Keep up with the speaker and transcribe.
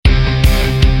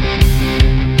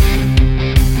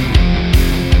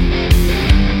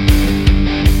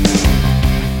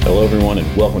everyone,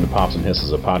 and welcome to Pops and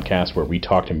Hisses, a podcast where we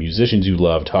talk to musicians you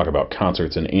love, talk about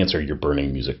concerts, and answer your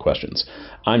burning music questions.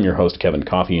 I'm your host, Kevin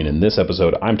Coffey, and in this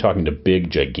episode, I'm talking to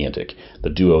Big Gigantic, the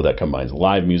duo that combines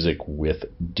live music with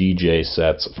DJ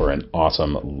sets for an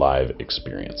awesome live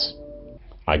experience.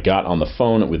 I got on the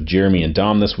phone with Jeremy and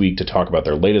Dom this week to talk about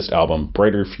their latest album,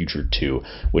 Brighter Future 2,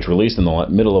 which released in the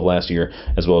middle of last year,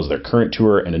 as well as their current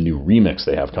tour and a new remix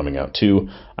they have coming out too.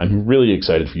 I'm really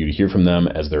excited for you to hear from them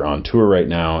as they're on tour right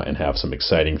now and have some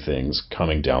exciting things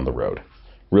coming down the road.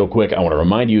 Real quick, I want to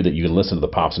remind you that you can listen to the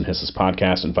Pops and Hisses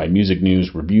podcast and find music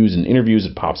news, reviews, and interviews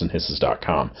at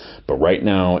popsandhisses.com. But right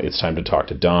now, it's time to talk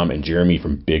to Dom and Jeremy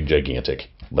from Big Gigantic.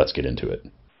 Let's get into it.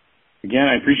 Again,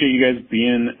 I appreciate you guys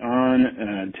being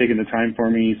on, taking the time for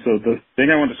me. So the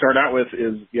thing I want to start out with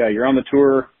is, you're on the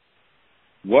tour.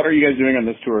 What are you guys doing on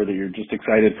this tour that you're just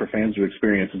excited for fans to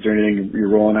experience? Is there anything you're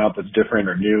rolling out that's different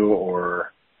or new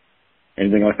or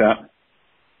anything like that?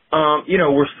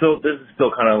 This is still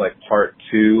kind of like part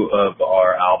 2 of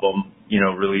our album,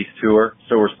 release tour.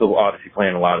 So we're still obviously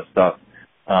playing a lot of stuff,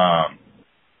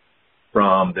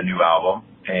 from the new album.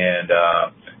 And,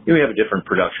 we have a different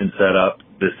production setup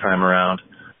this time around.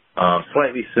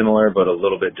 Slightly similar, but a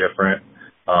little bit different,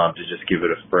 to just give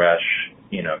it a fresh,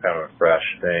 kind of a fresh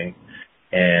thing.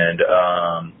 And,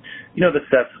 the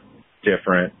set's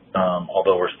different,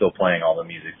 although we're still playing all the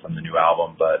music from the new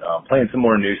album, but playing some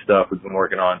more new stuff we've been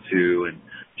working on too, and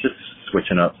just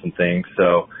switching up some things.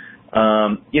 So,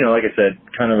 like I said,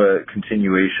 kind of a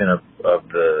continuation of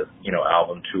the,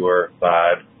 album tour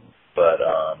vibe, but,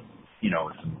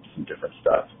 with some different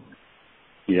stuff.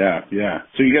 Yeah.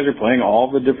 So you guys are playing all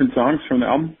the different songs from the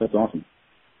album? That's awesome.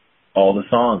 All the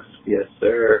songs. Yes,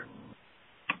 sir.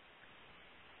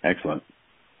 Excellent.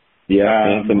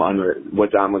 Yeah, and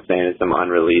what Don was saying is some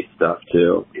unreleased stuff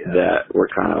too, that we're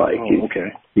kind of like,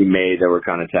 he made that we're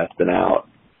kind of testing out.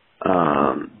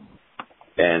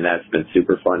 And that's been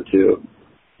super fun too.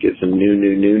 Get some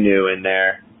new in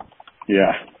there.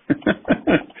 Yeah.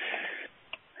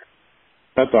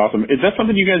 That's awesome. Is that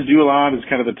something you guys do a lot, is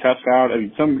kind of a test out? I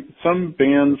mean, some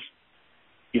bands,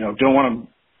 don't want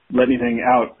to let anything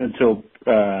out until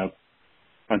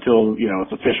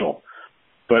it's official.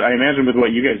 But I imagine with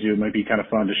what you guys do, it might be kind of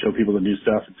fun to show people the new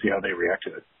stuff and see how they react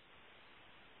to it.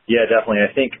 Yeah, definitely.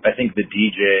 I think the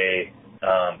DJ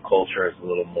culture is a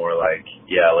little more like,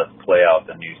 let's play out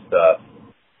the new stuff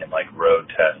and like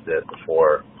road test it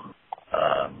before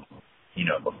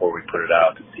we put it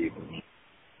out to see if we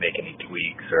make any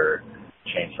tweaks or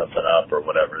change something up or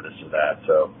whatever, this or that.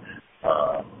 So,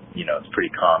 it's pretty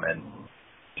common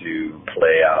to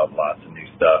play out lots of new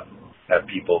stuff. Have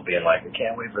people being like, I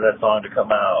can't wait for that song to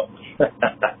come out.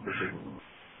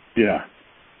 Yeah.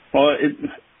 Well, it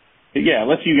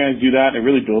lets you guys do that. It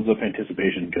really builds up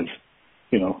anticipation because,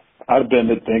 I've been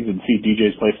at things and see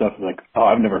DJs play stuff and like, oh,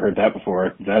 I've never heard that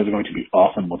before. That is going to be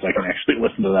awesome once I can actually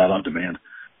listen to that on demand.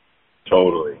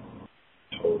 Totally.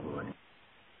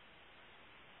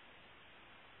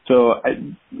 So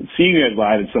seeing you guys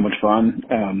live is so much fun.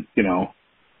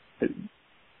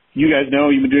 You guys know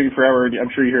you've been doing it forever. I'm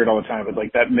sure you hear it all the time, but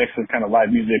like that mix of kind of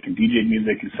live music and DJ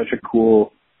music is such a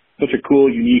cool,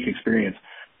 unique experience.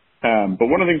 But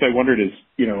one of the things I wondered is,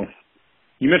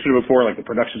 you mentioned it before, like the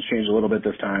production's changed a little bit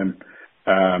this time.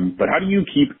 But how do you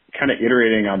keep kind of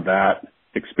iterating on that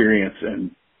experience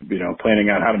and, planning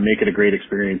out how to make it a great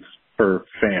experience for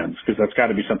fans? Because that's got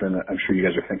to be something that I'm sure you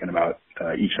guys are thinking about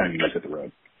each time you guys hit the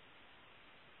road.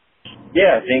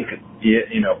 Yeah, I think,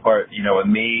 with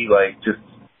me, like just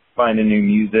finding new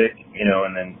music,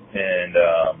 and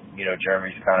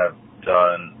Jeremy's kind of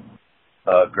done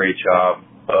a great job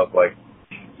of like,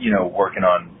 working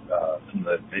on some of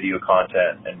the video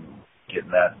content and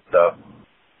getting that stuff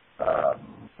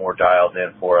more dialed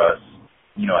in for us.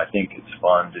 I think it's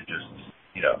fun to just,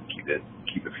 keep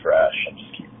it fresh and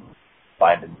just keep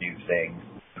finding new things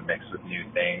to mix with new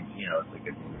things. It's like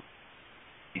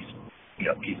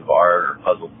a piece of art or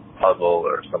puzzle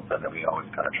or something that we always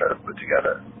kind of try to put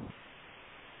together.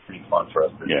 Pretty fun for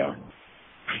us to do.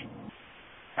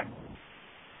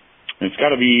 It's got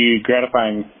to be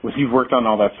gratifying when you've worked on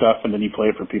all that stuff and then you play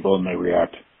it for people and they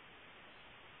react.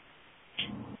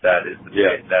 That is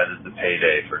the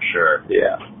payday for sure.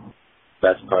 Yeah.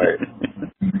 Best part.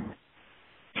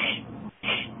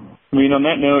 I mean, on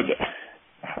that note,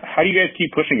 how do you guys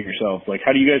keep pushing yourselves? Like,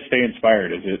 how do you guys stay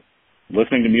inspired? Is it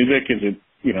listening to music? Is it,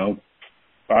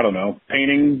 I don't know,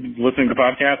 painting, listening to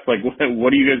podcasts? Like, what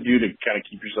do you guys do to kind of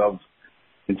keep yourselves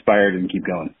inspired and keep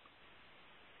going?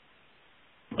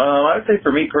 I would say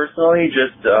for me personally,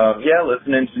 just,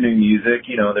 listening to new music.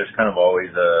 There's kind of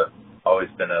always a always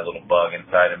been a little bug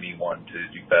inside of me wanting to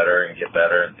do better and get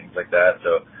better and things like that.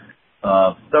 So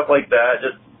stuff like that,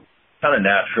 just kind of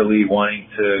naturally wanting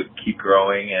to keep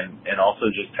growing and also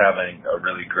just having a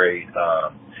really great,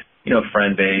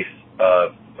 friend base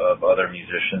of other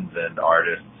musicians and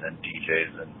artists and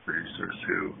DJs and producers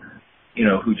who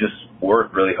just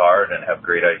work really hard and have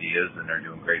great ideas and are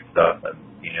doing great stuff, and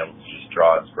being able to just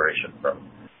draw inspiration from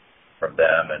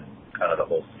them and kind of the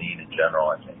whole scene in general,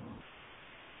 I think.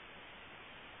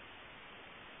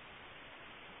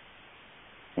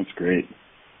 That's great.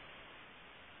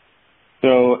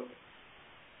 So,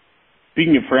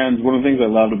 speaking of friends, one of the things I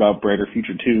loved about Brighter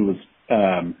Future 2 was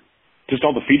just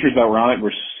all the features that were on it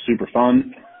were super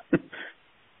fun.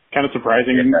 Kind of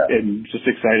surprising and just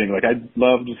exciting. Like, I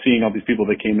loved seeing all these people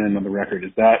that came in on the record.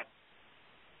 Is that,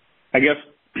 I guess,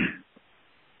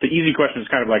 the easy question is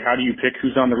kind of like, how do you pick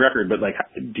who's on the record? But, like,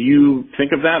 do you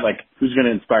think of that? Like, who's going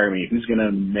to inspire me? Who's going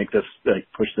to make this, like,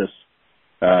 push this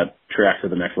track to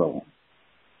the next level?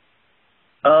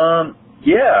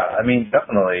 Yeah, I mean,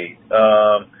 definitely.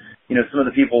 Some of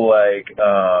the people like,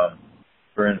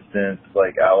 for instance,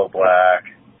 like Aloe Blacc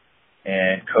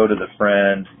and Coda the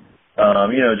Friend,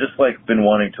 just like been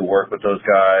wanting to work with those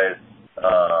guys,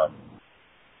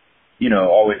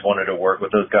 always wanted to work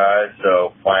with those guys.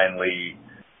 So finally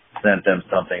sent them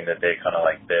something that they kind of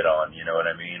like bid on, you know what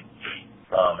I mean?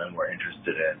 And were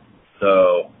interested in.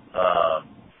 So,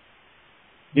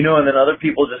 and then other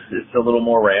people just, it's a little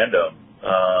more random.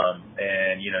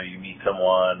 And, you meet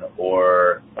someone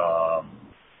or,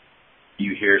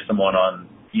 you hear someone on,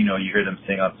 you hear them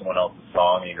sing on someone else's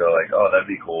song and you go like, oh, that'd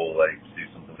be cool, like, to do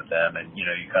something with them. And, you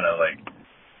kind of like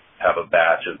have a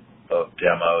batch of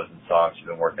demos and songs you've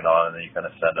been working on, and then you kind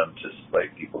of send them to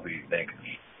like people who you think,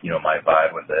 might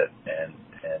vibe with it. And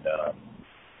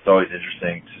it's always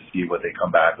interesting to see what they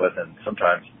come back with. And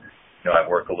sometimes, I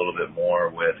work a little bit more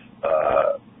with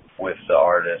the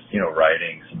artist,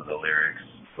 writing some of the lyrics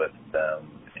with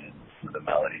them and some of the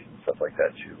melodies and stuff like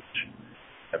that too, which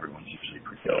everyone's usually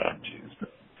pretty open to. So.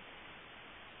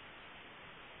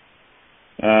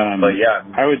 But yeah,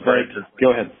 I would like to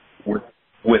go ahead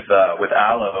with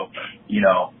Aloe.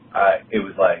 It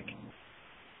was like,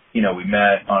 we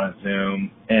met on a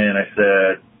Zoom, and I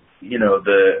said,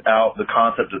 the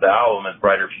concept of the album is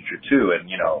Brighter Future 2, and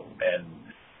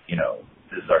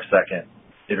this is our second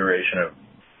iteration of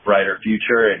Brighter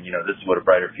Future, and this is what a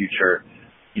brighter future,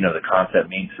 the concept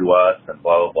means to us, and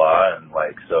blah blah blah, and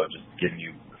like, so just giving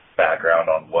you background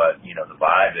on what the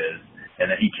vibe is, and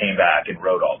then he came back and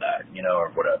wrote all that,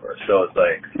 or whatever. So it's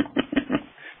like,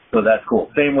 so that's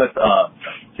cool. Same with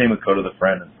Coda the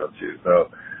Friend and stuff too. So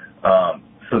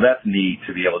that's neat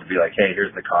to be able to be like, hey,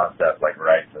 here's the concept, like,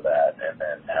 write for that, and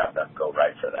then have them go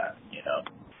write for that,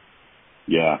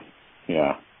 Yeah,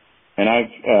 and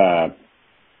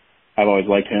I've always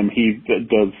liked him.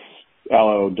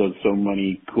 Aloe does so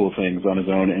many cool things on his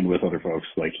own and with other folks.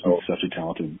 Like, he's such a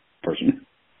talented person.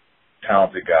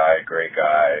 Talented guy, great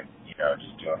guy,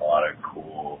 just doing a lot of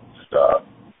cool stuff.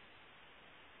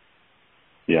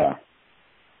 Yeah.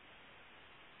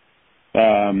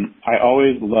 I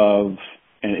always love,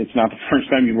 and it's not the first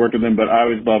time you've worked with him, but I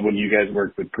always love when you guys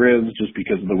work with Grizz, just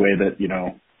because of the way that,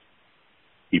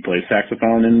 he plays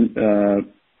saxophone and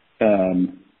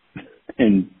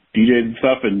DJs and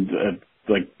stuff, and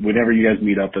like, whenever you guys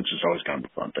meet up, that's just always kind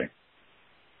of a fun thing.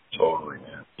 Totally,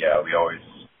 man. Yeah, we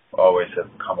always have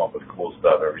come up with cool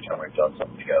stuff every time we've done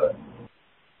something together.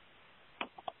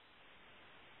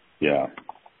 Yeah.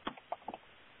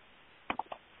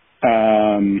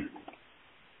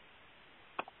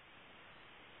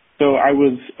 So I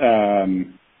was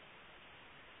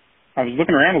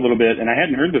looking around a little bit, and I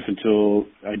hadn't heard this until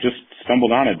I just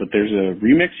stumbled on it, but there's a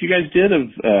remix you guys did of,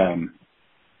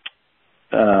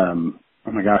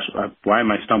 oh my gosh, why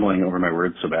am I stumbling over my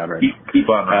words so bad right now? Keep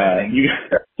on Rising.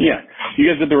 You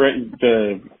guys did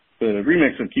the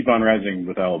remix of Keep on Rising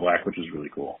with Aloe Blacc, which is really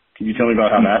cool. Can you tell me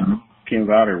about how that came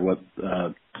about, or what,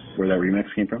 where that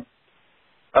remix came from?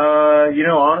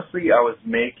 Honestly, I was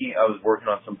working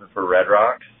on something for Red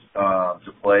Rocks,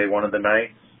 to play one of the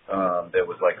nights. That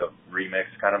was like a remix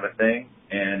kind of a thing,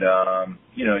 and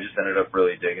just ended up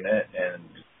really digging it and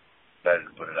decided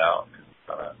to put it out because it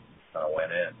kind of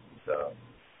went in. So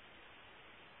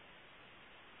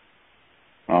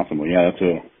awesome. Well, yeah, that's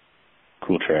a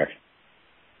cool track.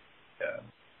 Yeah.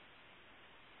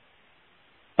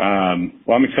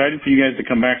 Well, I'm excited for you guys to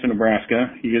come back to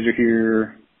Nebraska. You guys are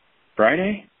here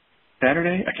Friday,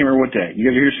 Saturday. I can't remember what day. You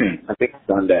guys are here soon. I think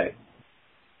Sunday.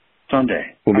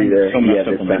 We'll be there. So messed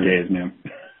up on my days, man.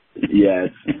 Yeah,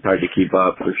 it's hard to keep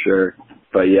up for sure.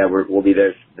 But yeah, we'll be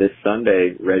there this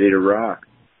Sunday, ready to rock.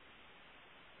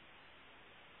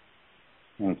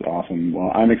 That's awesome.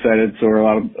 Well, I'm excited. So are a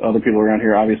lot of other people around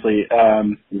here, obviously.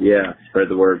 Yeah, spread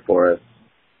the word for us.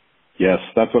 Yes,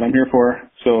 that's what I'm here for.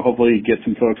 So hopefully get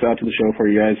some folks out to the show for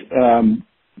you guys.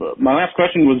 My last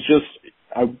question was just,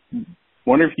 I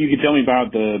wonder if you could tell me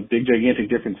about the Big Gigantic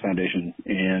Difference Foundation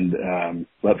and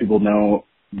let people know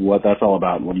what that's all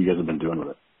about and what you guys have been doing with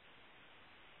it.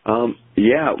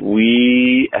 Yeah,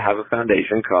 we have a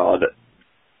foundation called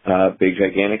Big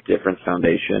Gigantic Difference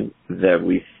Foundation that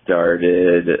we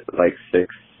started like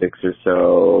six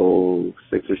or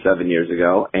 7 years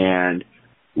ago, and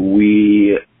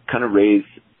we kind of raise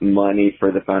money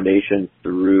for the foundation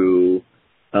through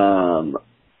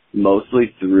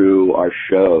mostly through our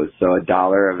shows. So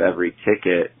 $1 of every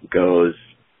ticket goes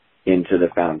into the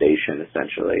foundation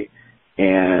essentially,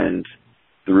 and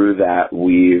through that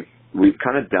we've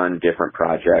kind of done different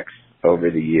projects over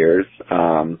the years.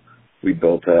 We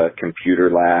built a computer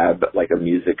lab, like a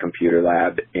music computer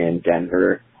lab in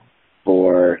Denver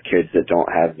for kids that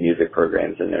don't have music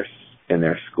programs in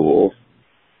their schools.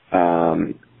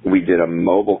 We did a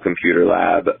mobile computer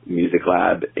lab, music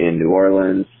lab in New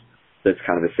Orleans. That's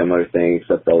kind of a similar thing,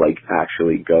 except they'll like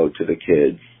actually go to the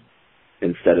kids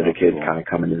instead of the kids kind of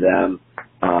coming to them.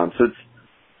 So it's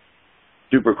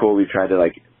super cool. We try to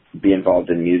like be involved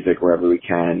in music wherever we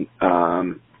can.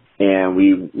 And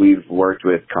we've worked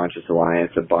with Conscious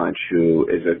Alliance a bunch, who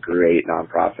is a great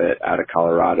nonprofit out of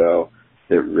Colorado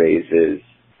that raises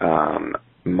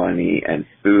money and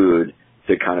food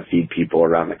to kind of feed people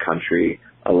around the country.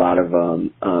 A lot of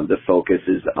them, the focus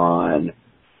is on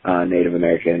Native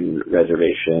American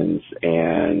reservations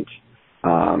and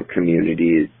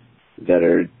communities that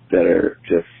are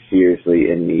just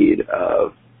seriously in need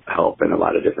of help in a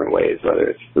lot of different ways, whether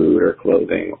it's food or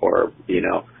clothing or,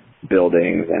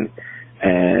 buildings.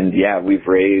 And yeah, we've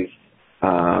raised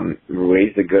a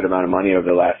good amount of money over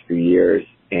the last few years.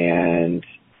 And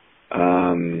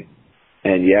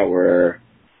yeah, we're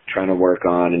trying to work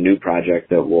on a new project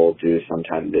that we'll do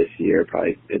sometime this year,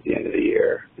 probably at the end of the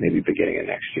year, maybe beginning of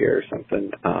next year or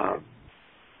something.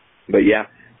 But yeah,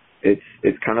 it's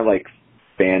kind of like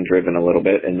fan driven a little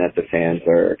bit, in that the fans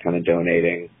are kind of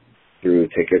donating through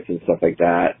tickets and stuff like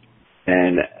that.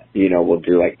 And, we'll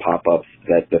do like pop-ups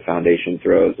that the foundation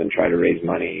throws and try to raise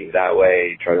money that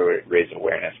way, try to raise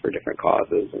awareness for different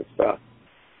causes and stuff.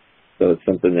 So it's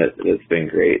something that's been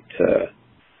great to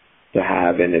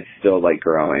have, and it's still like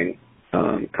growing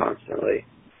constantly.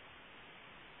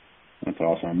 That's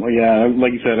awesome. Well, yeah,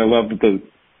 like you said, I love that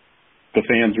the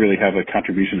fans really have a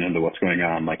contribution into what's going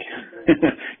on. Like,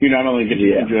 you not only get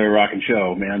to enjoy a rockin'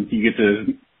 show, man, you get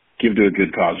to give to a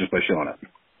good cause just by showing it.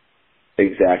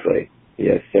 Exactly.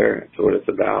 Yes, sir. That's what it's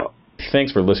about.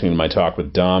 Thanks for listening to my talk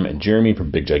with Dom and Jeremy from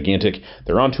Big Gigantic.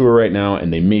 They're on tour right now,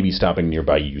 and they may be stopping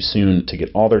nearby you soon. To get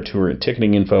all their tour and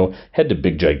ticketing info, head to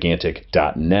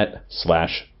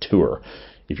biggigantic.net/tour.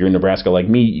 If you're in Nebraska like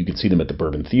me, you can see them at the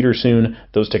Bourbon Theater soon.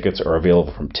 Those tickets are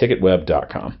available from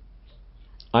ticketweb.com.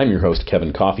 I'm your host,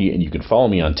 Kevin Coffey, and you can follow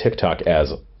me on TikTok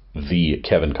as The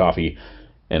Kevin Coffey,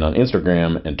 and on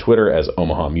Instagram and Twitter as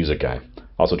Omaha Music Guy.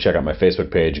 Also, check out my Facebook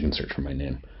page. You can search for my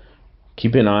name.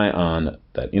 Keep an eye on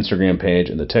that Instagram page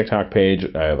and the TikTok page.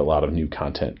 I have a lot of new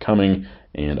content coming,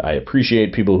 and I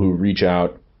appreciate people who reach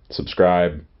out,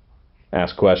 subscribe,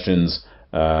 ask questions,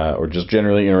 or just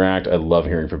generally interact. I love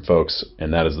hearing from folks,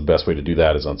 and that is the best way to do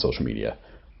that, is on social media.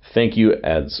 Thank you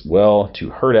as well to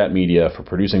Hurrdat Media for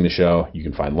producing the show. You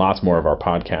can find lots more of our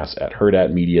podcasts at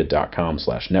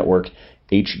hurrdatmedia.com/network,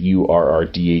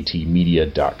 HURRDAT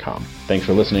media.com. Thanks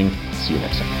for listening. See you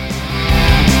next time.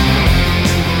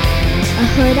 A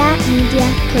Hurrdat Media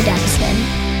Production.